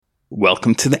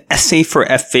Welcome to the Essay for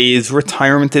FA's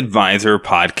Retirement Advisor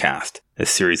podcast, a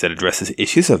series that addresses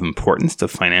issues of importance to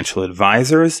financial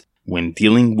advisors when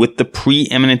dealing with the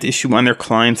preeminent issue on their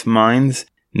clients' minds,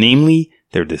 namely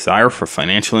their desire for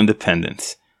financial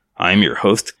independence. I'm your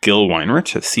host, Gil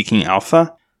Weinrich of Seeking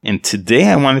Alpha, and today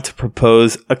I wanted to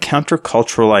propose a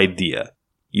countercultural idea,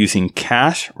 using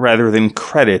cash rather than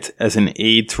credit as an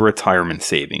aid to retirement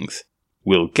savings.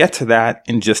 We'll get to that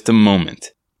in just a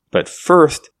moment. But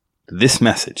first, this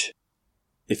message.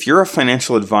 If you're a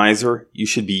financial advisor, you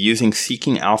should be using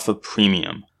Seeking Alpha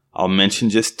Premium. I'll mention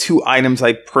just two items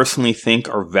I personally think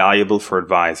are valuable for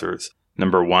advisors.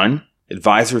 Number one,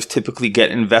 advisors typically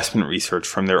get investment research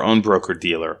from their own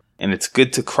broker-dealer, and it's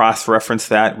good to cross-reference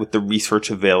that with the research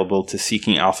available to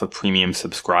Seeking Alpha Premium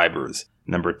subscribers.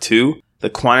 Number two, the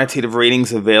quantitative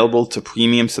ratings available to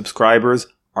premium subscribers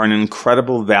are an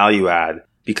incredible value add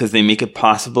because they make it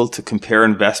possible to compare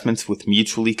investments with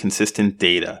mutually consistent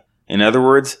data. In other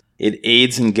words, it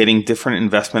aids in getting different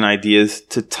investment ideas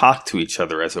to talk to each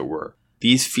other, as it were.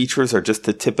 These features are just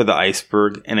the tip of the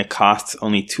iceberg, and it costs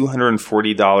only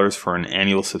 $240 for an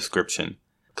annual subscription.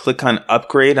 Click on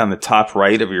Upgrade on the top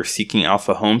right of your Seeking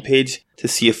Alpha homepage to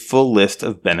see a full list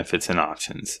of benefits and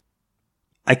options.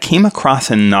 I came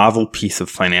across a novel piece of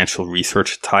financial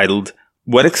research titled,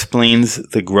 "What Explains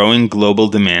the Growing Global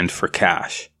Demand for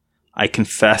Cash?" I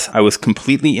confess I was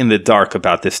completely in the dark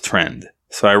about this trend,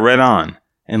 so I read on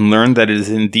and learned that it is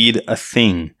indeed a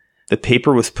thing. The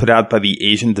paper was put out by the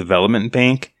Asian Development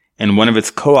Bank, and one of its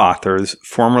co-authors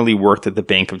formerly worked at the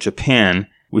Bank of Japan,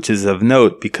 which is of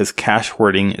note because cash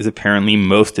hoarding is apparently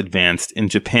most advanced in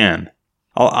Japan.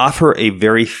 I'll offer a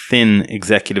very thin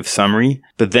executive summary,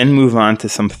 but then move on to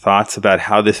some thoughts about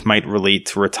how this might relate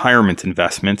to retirement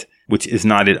investment, which is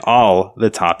not at all the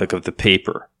topic of the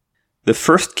paper. The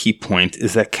first key point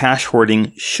is that cash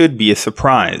hoarding should be a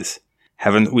surprise.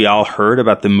 Haven't we all heard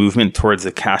about the movement towards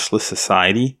a cashless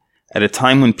society? At a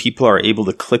time when people are able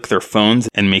to click their phones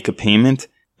and make a payment,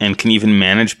 and can even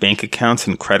manage bank accounts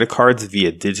and credit cards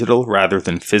via digital rather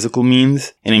than physical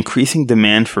means, an increasing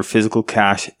demand for physical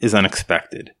cash is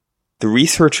unexpected. The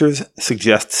researchers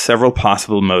suggest several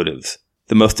possible motives.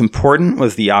 The most important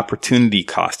was the opportunity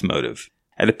cost motive.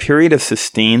 At a period of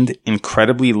sustained,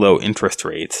 incredibly low interest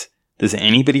rates, does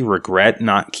anybody regret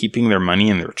not keeping their money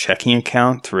in their checking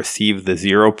account to receive the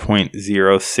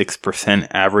 0.06%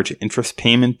 average interest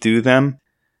payment due them?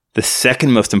 The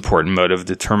second most important motive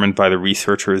determined by the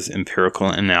researchers' empirical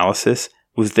analysis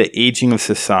was the aging of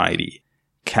society.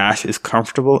 Cash is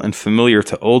comfortable and familiar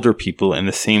to older people in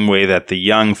the same way that the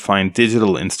young find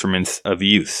digital instruments of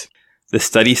use. The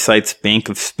study cites Bank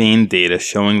of Spain data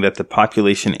showing that the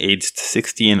population aged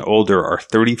 60 and older are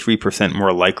 33%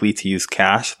 more likely to use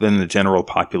cash than the general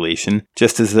population,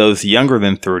 just as those younger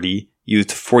than 30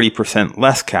 used 40%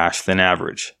 less cash than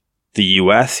average. The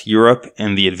US, Europe,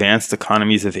 and the advanced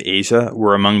economies of Asia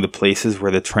were among the places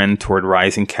where the trend toward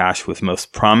rising cash was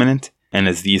most prominent, and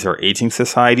as these are aging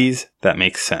societies, that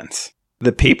makes sense.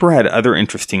 The paper had other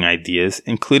interesting ideas,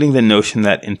 including the notion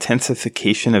that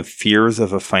intensification of fears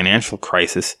of a financial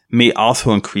crisis may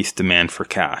also increase demand for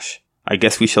cash. I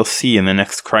guess we shall see in the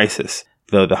next crisis,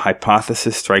 though the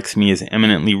hypothesis strikes me as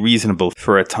eminently reasonable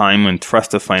for a time when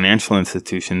trust of financial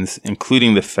institutions,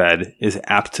 including the Fed, is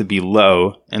apt to be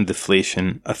low and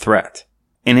deflation a threat.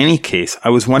 In any case, I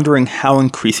was wondering how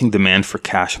increasing demand for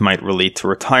cash might relate to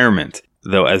retirement,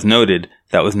 though as noted,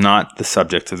 that was not the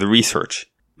subject of the research.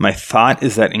 My thought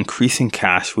is that increasing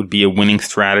cash would be a winning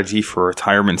strategy for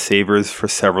retirement savers for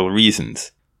several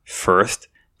reasons. First,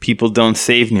 people don't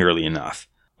save nearly enough.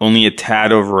 Only a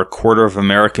tad over a quarter of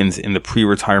Americans in the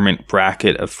pre-retirement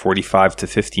bracket of 45 to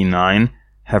 59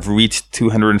 have reached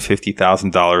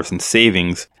 $250,000 in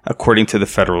savings, according to the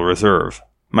Federal Reserve.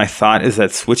 My thought is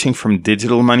that switching from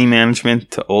digital money management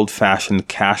to old-fashioned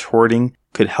cash hoarding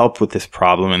could help with this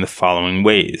problem in the following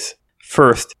ways.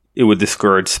 First, it would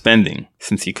discourage spending,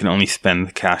 since you can only spend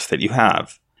the cash that you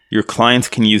have. Your clients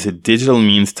can use a digital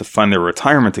means to fund their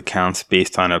retirement accounts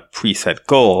based on a preset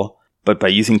goal, but by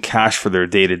using cash for their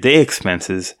day-to-day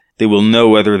expenses, they will know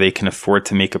whether they can afford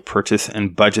to make a purchase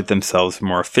and budget themselves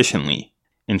more efficiently.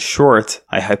 In short,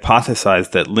 I hypothesize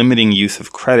that limiting use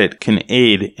of credit can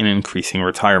aid in increasing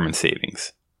retirement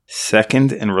savings.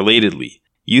 Second, and relatedly,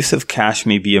 use of cash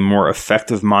may be a more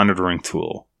effective monitoring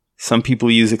tool. Some people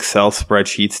use Excel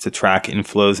spreadsheets to track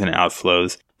inflows and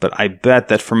outflows, but I bet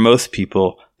that for most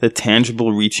people, the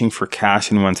tangible reaching for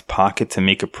cash in one's pocket to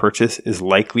make a purchase is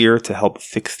likelier to help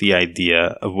fix the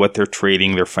idea of what they're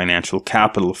trading their financial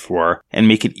capital for and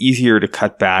make it easier to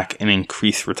cut back and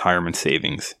increase retirement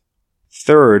savings.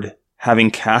 Third,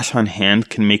 Having cash on hand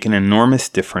can make an enormous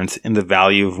difference in the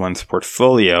value of one's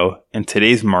portfolio, and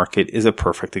today's market is a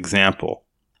perfect example.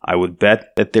 I would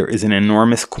bet that there is an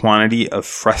enormous quantity of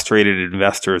frustrated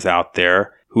investors out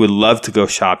there who would love to go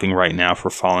shopping right now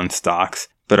for fallen stocks,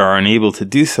 but are unable to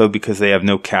do so because they have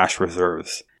no cash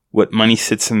reserves. What money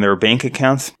sits in their bank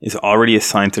accounts is already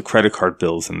assigned to credit card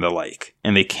bills and the like,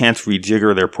 and they can't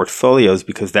rejigger their portfolios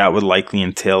because that would likely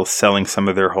entail selling some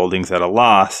of their holdings at a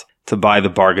loss to buy the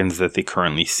bargains that they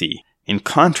currently see. In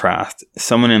contrast,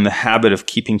 someone in the habit of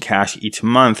keeping cash each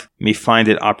month may find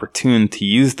it opportune to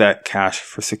use that cash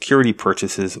for security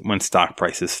purchases when stock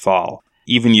prices fall,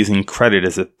 even using credit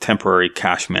as a temporary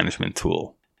cash management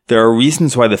tool. There are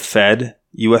reasons why the Fed,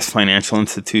 U.S. financial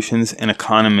institutions, and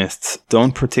economists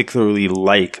don't particularly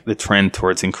like the trend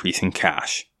towards increasing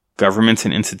cash. Governments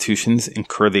and institutions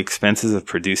incur the expenses of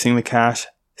producing the cash,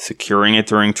 securing it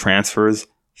during transfers,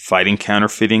 fighting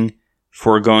counterfeiting,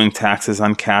 foregoing taxes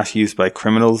on cash used by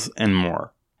criminals, and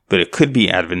more. But it could be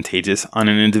advantageous on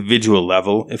an individual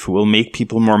level if it will make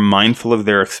people more mindful of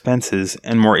their expenses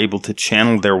and more able to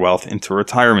channel their wealth into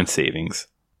retirement savings.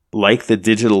 Like the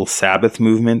digital Sabbath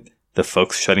movement, the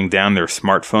folks shutting down their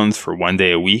smartphones for 1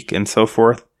 day a week and so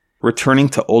forth, returning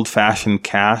to old-fashioned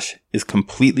cash is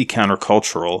completely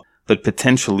countercultural, but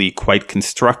potentially quite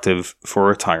constructive for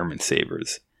retirement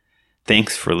savers.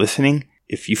 Thanks for listening.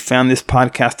 If you found this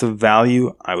podcast of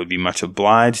value, I would be much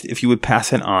obliged if you would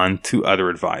pass it on to other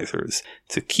advisors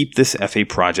to keep this FA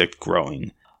project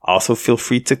growing. Also, feel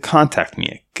free to contact me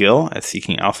at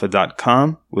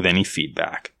gil@seekingalpha.com with any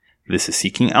feedback. This is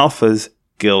Seeking Alpha's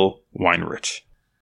Gil Weinrich.